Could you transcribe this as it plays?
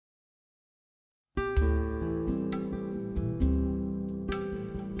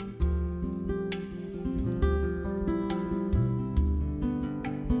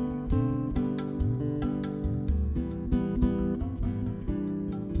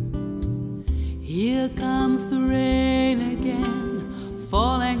Here comes the rain again,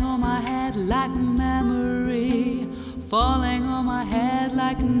 falling on my head like a memory, falling on my head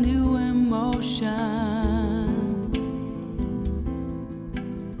like a new emotion.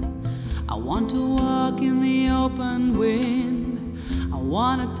 I want to walk in the open wind, I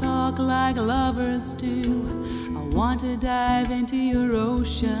want to talk like lovers do, I want to dive into your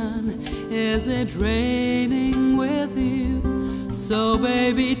ocean. Is it raining with you? So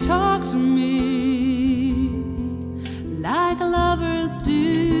baby, talk to me like lovers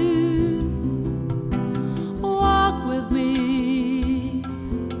do. Walk with me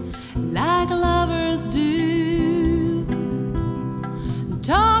like lovers do.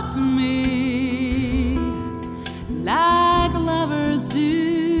 Talk to me like lovers do.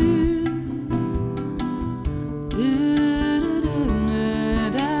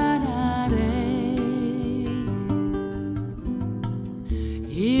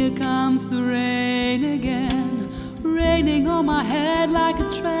 Here comes the rain again, raining on my head like a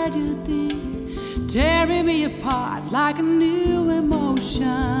tragedy, tearing me apart like a new emotion.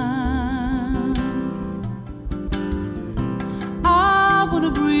 I want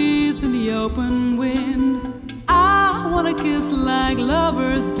to breathe in the open wind, I want to kiss like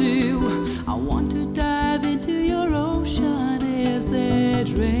lovers do, I want to dive into your ocean. Is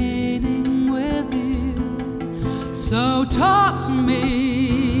it raining with you? So talk to me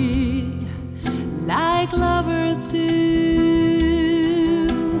like lovers do.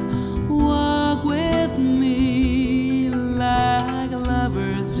 Walk with me like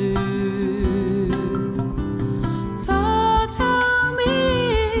lovers do. Talk to me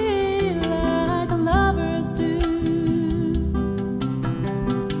like lovers do.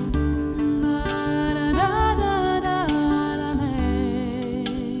 Da, da, da, da, da, da, da.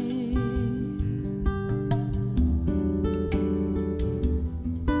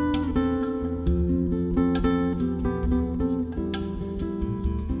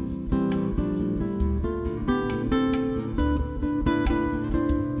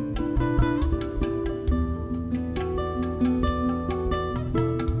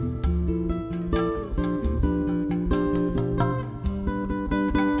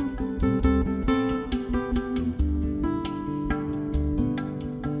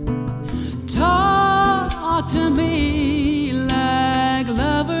 Talk to me like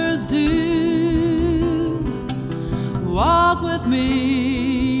lovers do. Walk with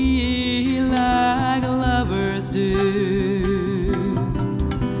me like lovers do.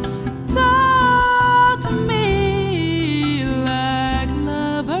 Talk to me like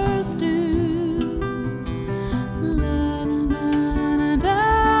lovers do. La, da, da,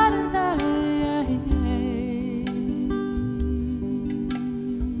 da, da, da.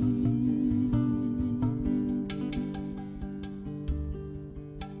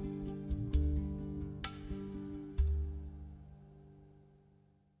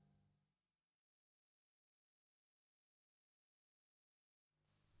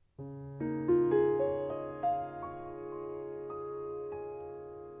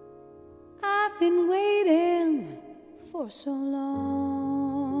 I've been waiting for so long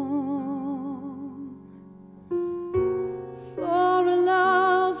for a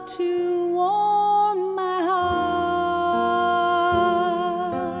love to warm my heart,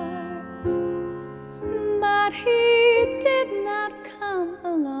 but he did not come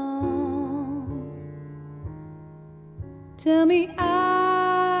along. Tell me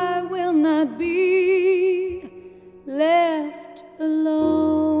I will not be left alone.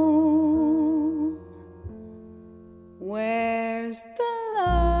 Where's the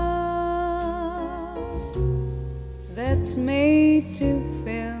love that's made to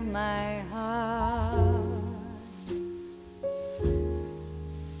fill my heart?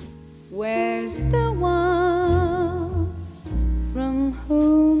 Where's the one from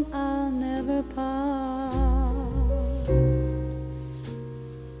whom I'll never part?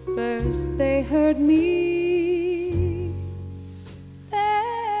 First they hurt me,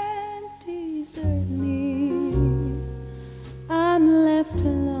 then desert me. I'm left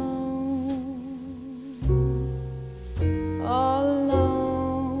alone, all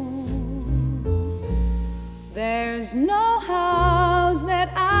alone. There's no house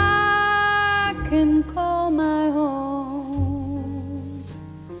that I can call my home.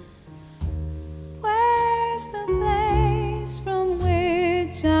 Where's the place from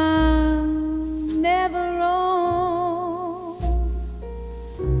which I'll never roam?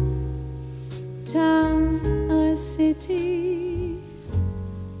 Town or city,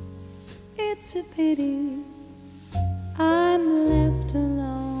 it's a pity I'm left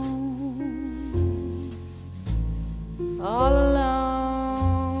alone, all alone.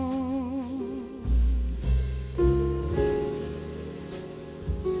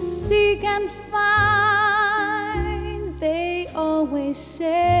 always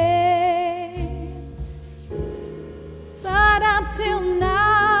say. But up till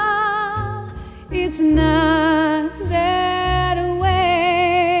now, it's not that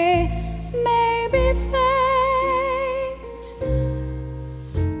way. Maybe fate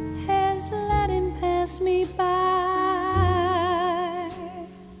has let him pass me by.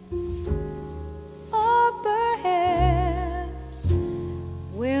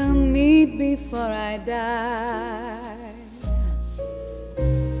 Before I die,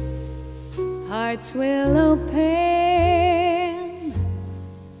 hearts will open,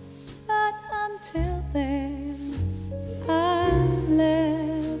 but until then I'm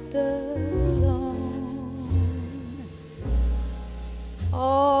left alone,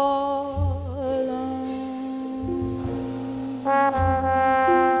 all alone.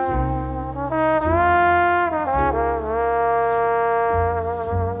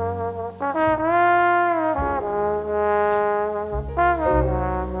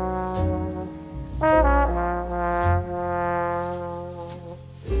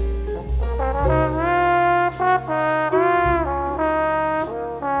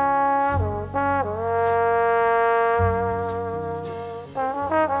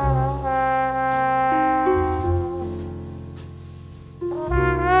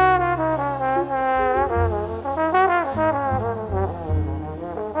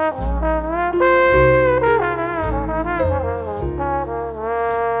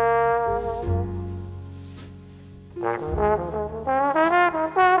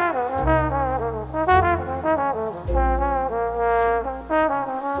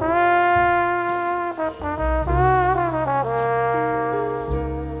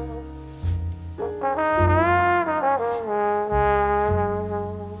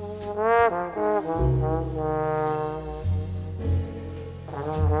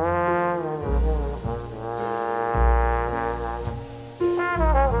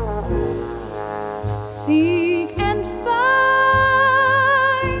 Seek and find,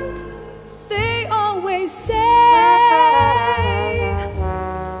 they always say,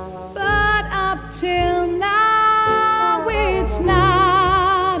 but up till now it's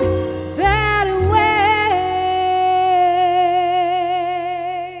not that way.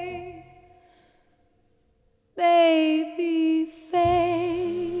 Baby,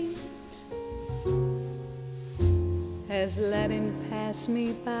 fate has let him pass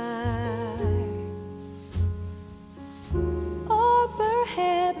me by.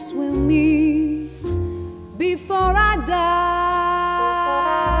 Perhaps we'll meet before I die.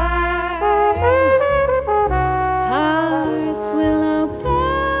 Hearts will open,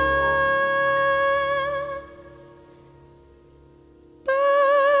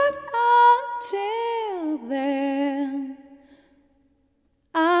 but until then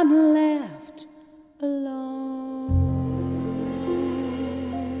I'm left alone.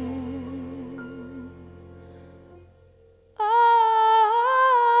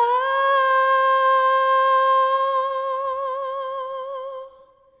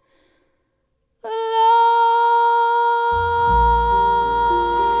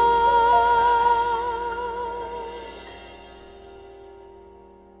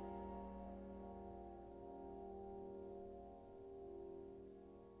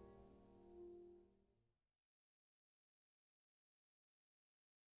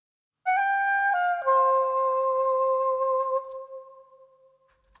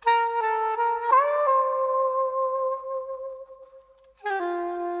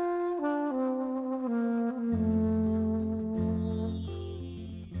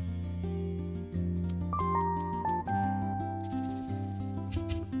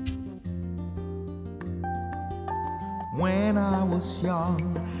 When I was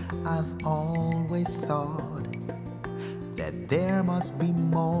young, I've always thought that there must be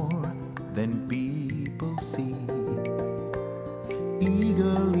more than people see.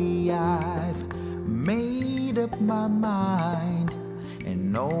 Eagerly I've made up my mind,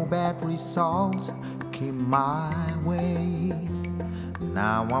 and no bad result came my way.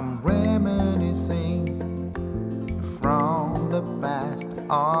 Now I'm reminiscing from the past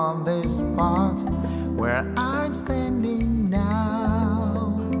on this spot where I'm standing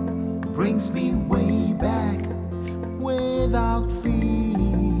now. Brings me way back without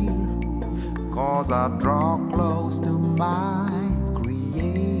fear, 'cause I draw close to my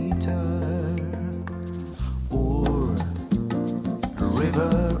Creator.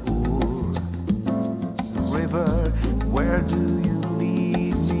 River, where do you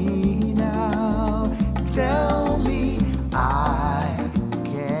lead me now? Tell me, I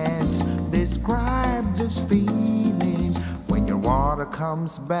can't describe this feeling. When your water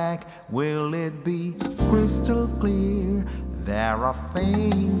comes back, will it be crystal clear? There are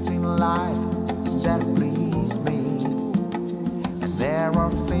things in life that please me, and there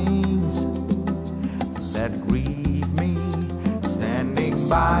are things that grieve me. Standing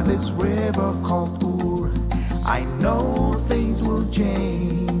by this river called Ur, I know things will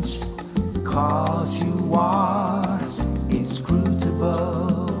change, 'cause you are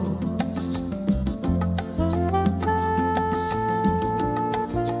inscrutable.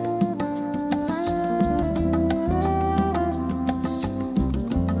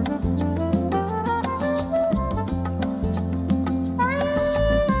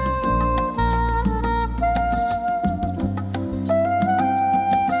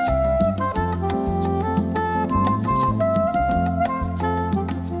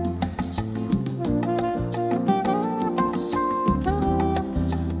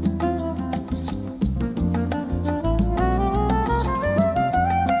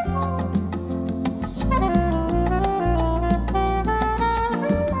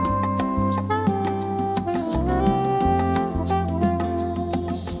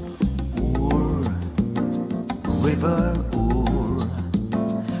 River, Ur,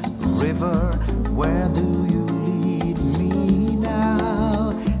 river, where do you lead me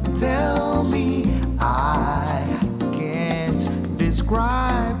now? Tell me, I can't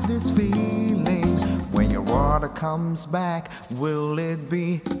describe this feeling. When your water comes back, will it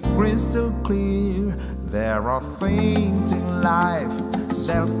be crystal clear? There are things in life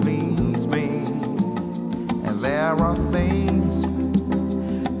that please me, and there are things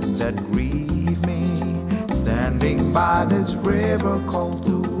that grieve me. Standing by this river called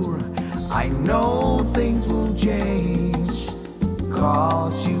Ur, I know things will change,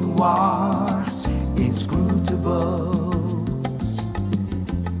 'cause you are inscrutable.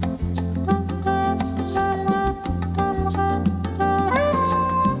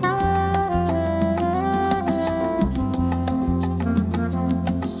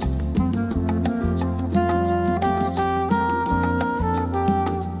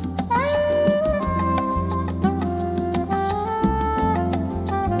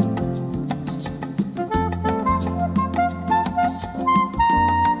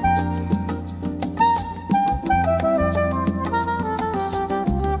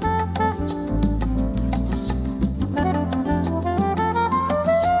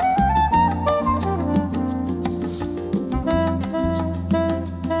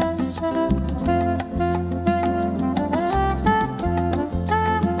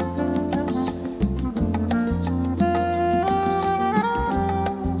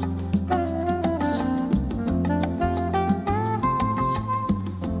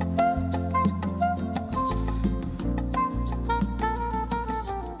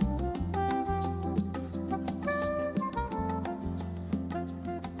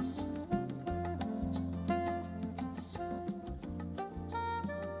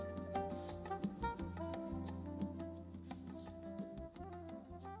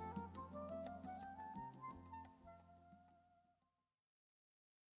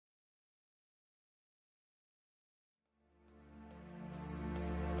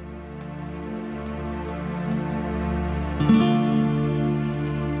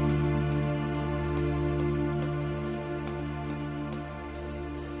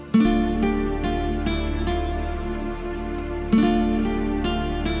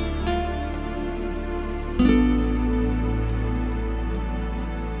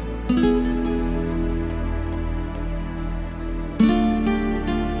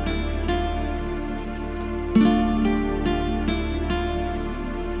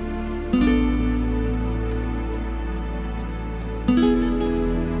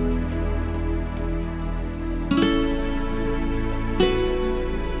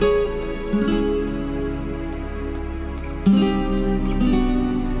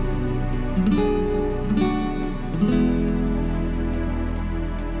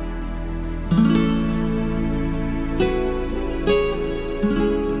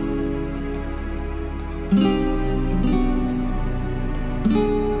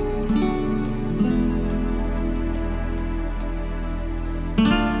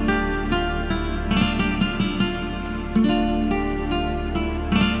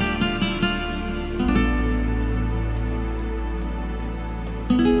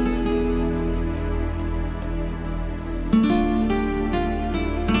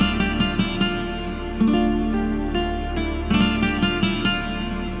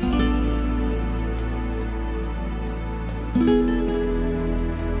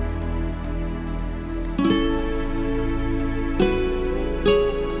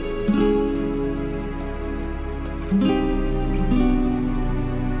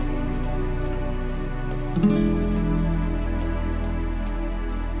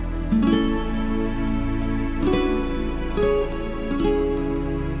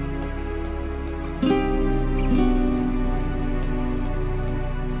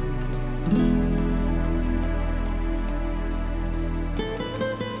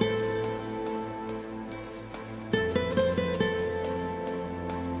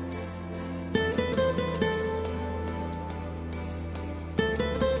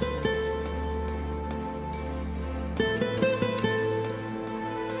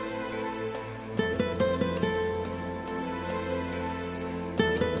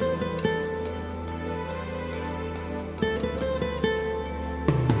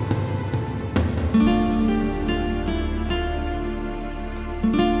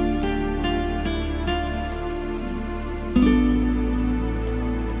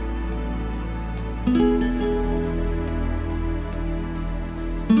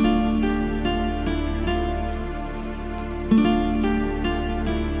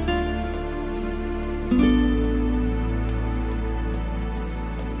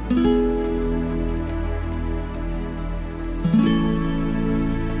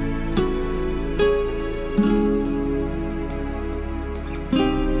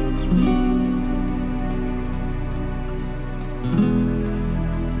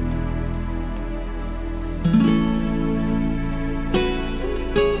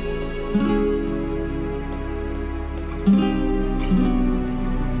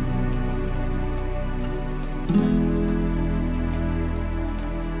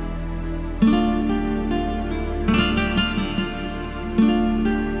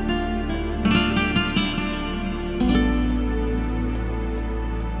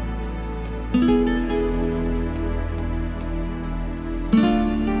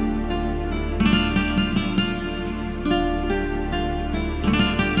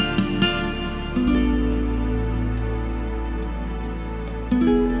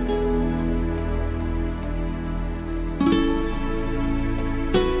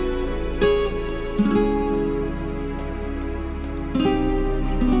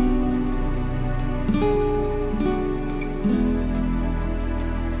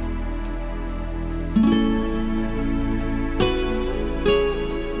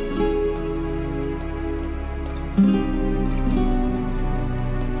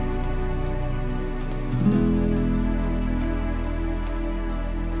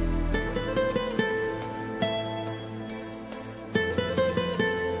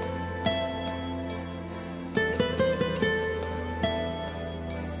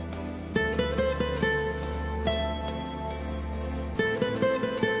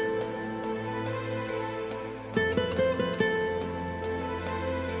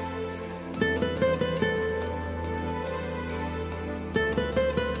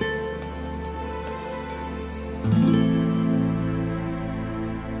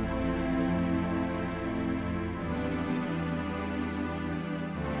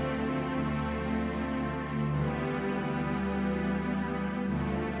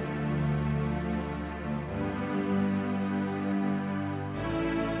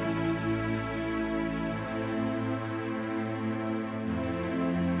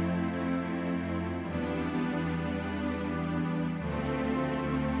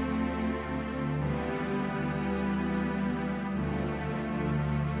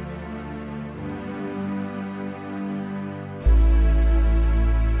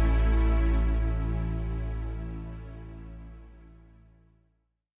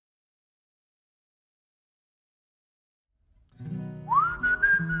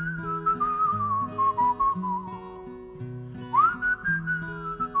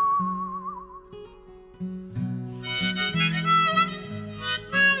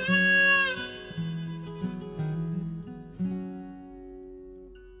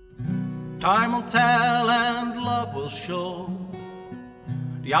 Time will tell and love will show.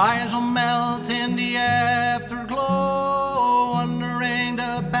 The eyes will melt in the afterglow, wandering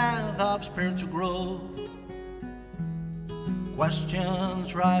the path of spiritual growth.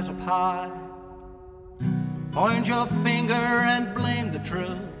 Questions rise up high. Point your finger and blame the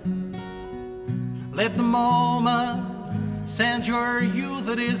truth. Live the moment. Sense your youth,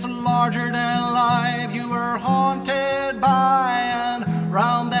 it is larger than life you were haunted by, and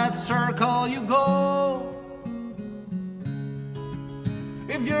round that circle you go.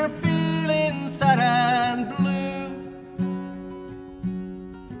 If you're feeling sad and blue,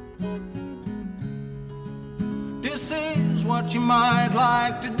 this is what you might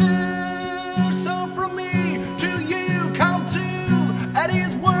like to do. So from me to you, come to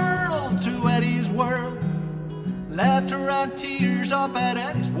Eddie's world, to Eddie's world. Laughter and tears up at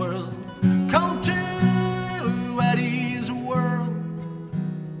Eddie's world. Come to Eddie's world.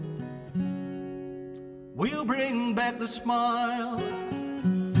 We'll bring back the smile.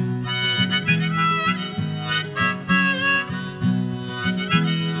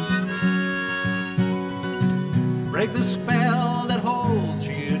 Break the spell that holds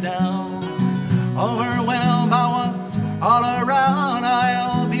you down. Overwhelmed by what's all around,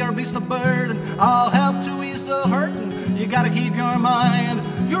 I'll be your beast of burden. I'll help to ease the hurting. You gotta keep your mind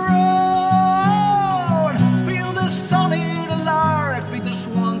your own. Feel the sun in the lark, feed the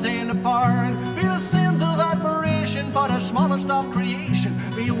swans in the park. Feel the sense of admiration for the smallest of creation.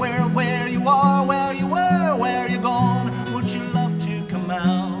 Beware where you are, where you were, where you're gone. Would you love to come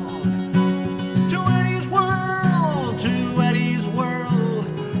out? To Eddie's world, to Eddie's world.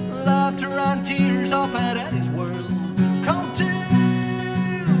 Laughter and tears up at Eddie's world. Come to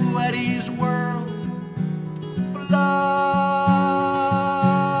Eddie's world for love.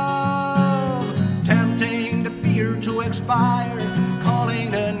 Tempting the fear to expire, calling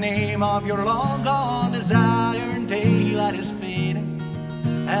the name of your long gone desire. And daylight is fading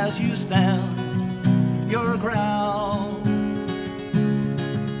as you stand your ground.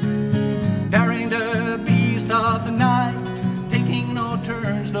 Daring the beast of the night, taking no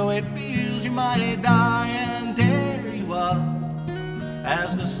turns, though it feels you might die. And there you are,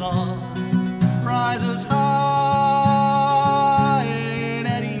 as the sun rises high.